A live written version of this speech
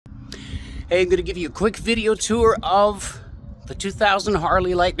Hey, I'm going to give you a quick video tour of the 2000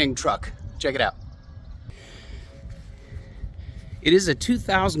 Harley Lightning truck. Check it out. It is a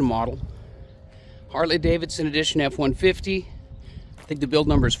 2000 model Harley Davidson Edition F-150. I think the build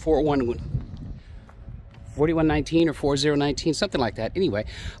number is 4119 or 4019, something like that. Anyway,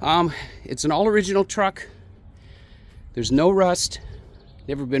 it's an all-original truck. There's no rust.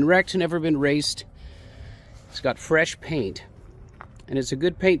 Never been wrecked, never been raced. It's got fresh paint. And it's a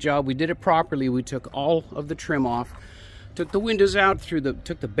good paint job. We did it properly. We took all of the trim off, took the windows out,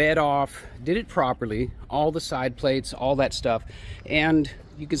 took the bed off, did it properly, all the side plates, all that stuff. And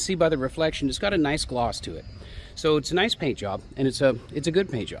you can see by the reflection, it's got a nice gloss to it. So it's a nice paint job, and it's a good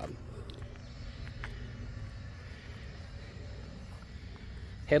paint job.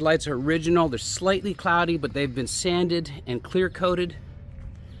 Headlights are original. They're slightly cloudy, but they've been sanded and clear coated.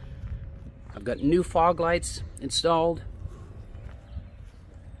 I've got new fog lights installed.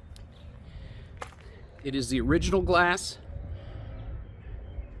 It is the original glass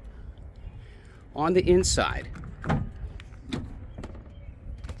on the inside.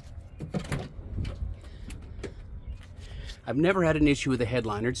 I've never had an issue with the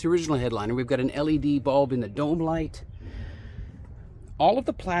headliner. It's the original headliner. We've got an LED bulb in the dome light. All of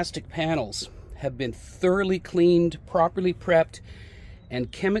the plastic panels have been thoroughly cleaned, properly prepped,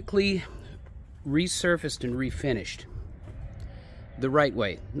 and chemically resurfaced and refinished the right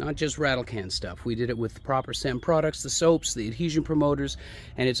way, not just rattle can stuff. We did it with proper SEM products, the soaps, the adhesion promoters,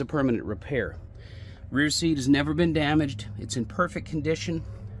 and it's a permanent repair. Rear seat has never been damaged. It's in perfect condition.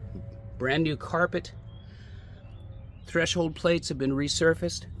 Brand new carpet. Threshold plates have been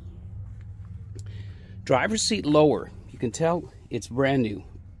resurfaced. Driver's seat lower, you can tell it's brand new.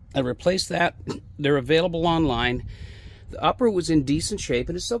 I replaced that. They're available online. The upper was in decent shape,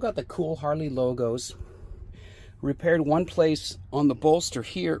 and it's still got the cool Harley logos. Repaired one place on the bolster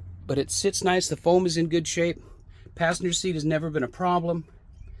here, but it sits nice. The foam is in good shape. Passenger seat has never been a problem.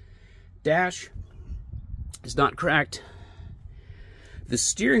 Dash is not cracked. The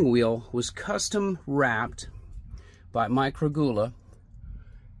steering wheel was custom wrapped by Microgula,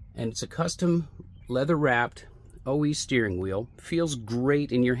 and it's a custom leather wrapped OE steering wheel. Feels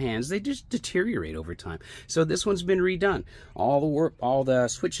great in your hands. They just deteriorate over time. So this one's been redone. All the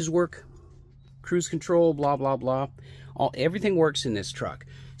switches work. Cruise control, blah blah blah. Everything works in this truck.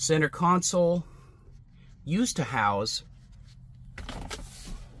 Center console used to house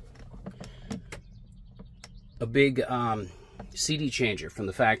a big CD changer from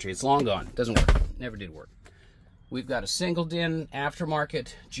the factory. It's long gone. Doesn't work. Never did work. We've got a single-din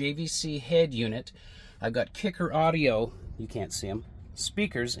aftermarket JVC head unit. I've got kicker audio, you can't see them,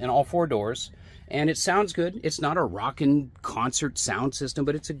 speakers in all four doors, and it sounds good. It's not a rockin' concert sound system,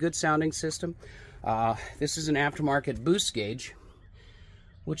 but it's a good sounding system. This is an aftermarket boost gauge,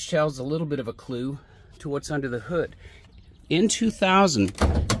 which tells a little bit of a clue to what's under the hood. In 2000,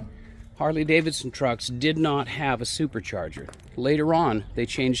 Harley Davidson trucks did not have a supercharger. Later on, they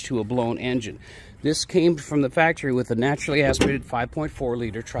changed to a blown engine. This came from the factory with a naturally aspirated 5.4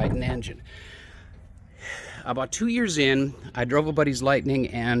 liter Triton engine. About 2 years in, I drove a buddy's Lightning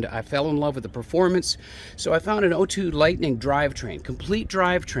and I fell in love with the performance. So I found an 02 Lightning drivetrain, complete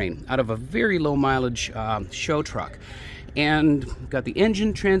drivetrain, out of a very low mileage show truck. And got the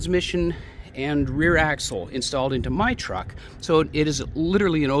engine, transmission, and rear axle installed into my truck. So it is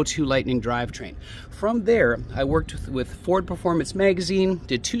literally an 02 Lightning drivetrain. From there, I worked with Ford Performance Magazine,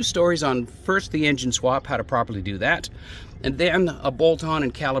 did 2 stories on first the engine swap, how to properly do that, and then a bolt-on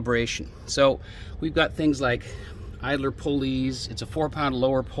and calibration. So we've got things like idler pulleys, it's a 4-pound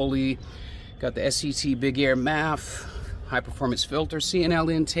lower pulley, got the SCT Big Air MAF, high performance filter,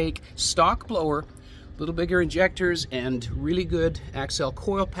 CNL intake, stock blower, little bigger injectors, and really good Axle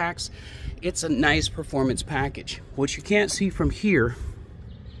coil packs. It's a nice performance package. What you can't see from here,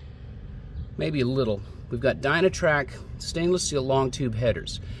 maybe a little, we've got Dynatrac stainless steel long tube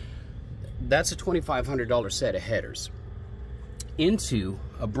headers. That's a $2,500 set of headers into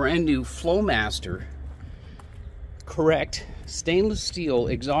a brand new Flowmaster correct stainless steel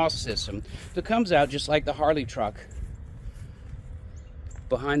exhaust system that comes out just like the Harley truck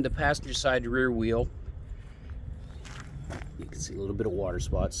behind the passenger side rear wheel. You can see a little bit of water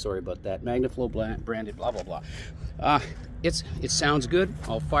spots, sorry about that. MagnaFlow branded, blah blah blah. It sounds good.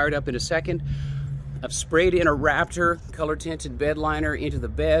 I'll fire it up in a second. I've sprayed in a Raptor color tinted bed liner into the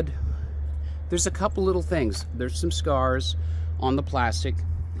bed. There's a couple little things. There's some scars on the plastic.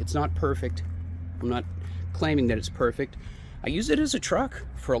 It's not perfect. I'm not claiming that it's perfect. I use it as a truck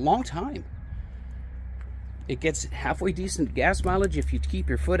for a long time. It gets halfway decent gas mileage if you keep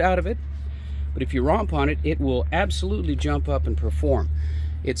your foot out of it, but if you romp on it, it will absolutely jump up and perform.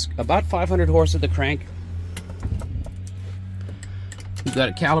 It's about 500 horse at the crank. We've got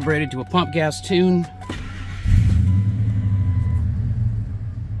it calibrated to a pump gas tune.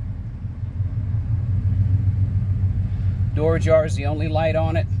 Door jar is the only light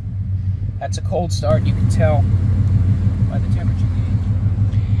on it. That's a cold start, you can tell by the temperature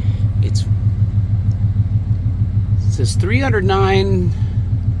gauge. It says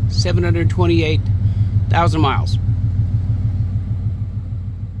 309,728,000 miles.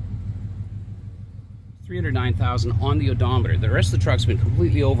 309,000 on the odometer. The rest of the truck's been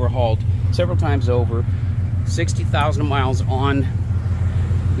completely overhauled several times over. 60,000 miles on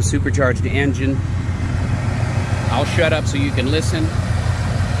the supercharged engine. I'll shut up so you can listen.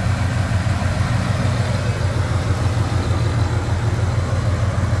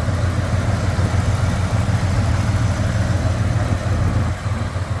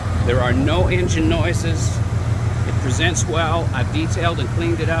 There are no engine noises. It presents well. I've detailed and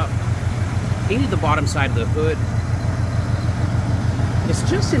cleaned it up. Painted the bottom side of the hood. It's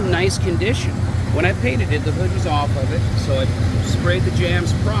just in nice condition. When I painted it, the hood was off of it, so I sprayed the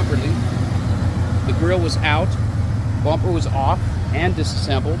jams properly. The grill was out, bumper was off and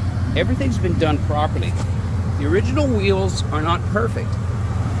disassembled. Everything's been done properly. The original wheels are not perfect.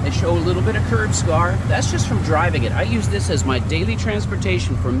 They show a little bit of curb scar. That's just from driving it. I used this as my daily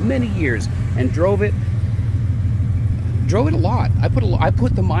transportation for many years and drove it a lot. I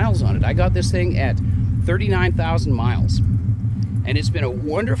put the miles on it. I got this thing at 39,000 miles. And it's been a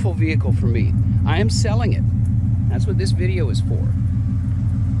wonderful vehicle for me. I am selling it. That's what this video is for.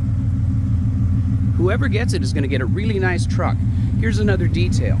 Whoever gets it is going to get a really nice truck. Here's another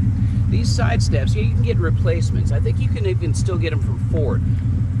detail. These side steps, yeah, you can get replacements. I think you can even still get them from Ford.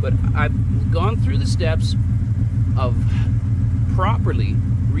 But I've gone through the steps of properly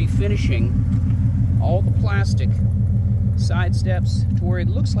refinishing all the plastic side steps to where it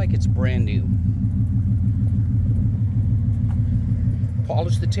looks like it's brand new.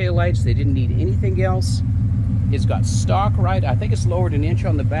 Polished the taillights. They didn't need anything else. It's got stock right. I think it's lowered an inch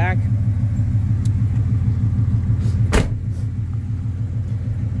on the back.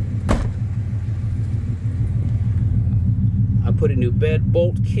 I put a new bed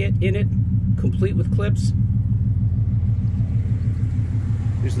bolt kit in it, complete with clips.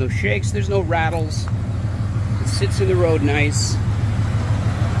 There's no shakes, there's no rattles. It sits in the road nice.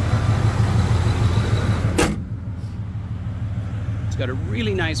 It's got a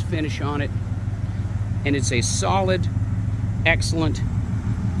really nice finish on it, and it's a solid, excellent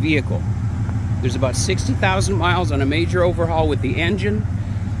vehicle. There's about 60,000 miles on a major overhaul with the engine.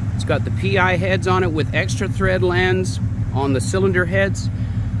 It's got the PI heads on it with extra thread lands on the cylinder heads.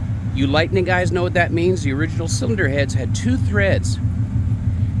 You lightning guys know what that means. The original cylinder heads had 2 threads,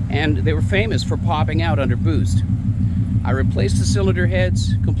 and they were famous for popping out under boost. I replaced the cylinder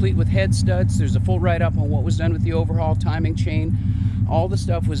heads, complete with head studs. There's a full write-up on what was done with the overhaul, timing chain. All the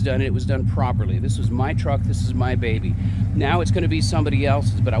stuff was done, and it was done properly. This was my truck, this is my baby. Now it's going to be somebody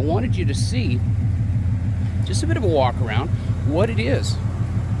else's, but I wanted you to see, just a bit of a walk around, what it is.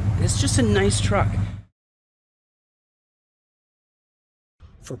 It's just a nice truck.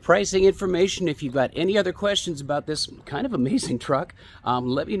 For pricing information, if you've got any other questions about this kind of amazing truck,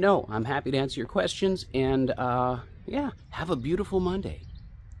 let me know. I'm happy to answer your questions, and yeah, have a beautiful Monday.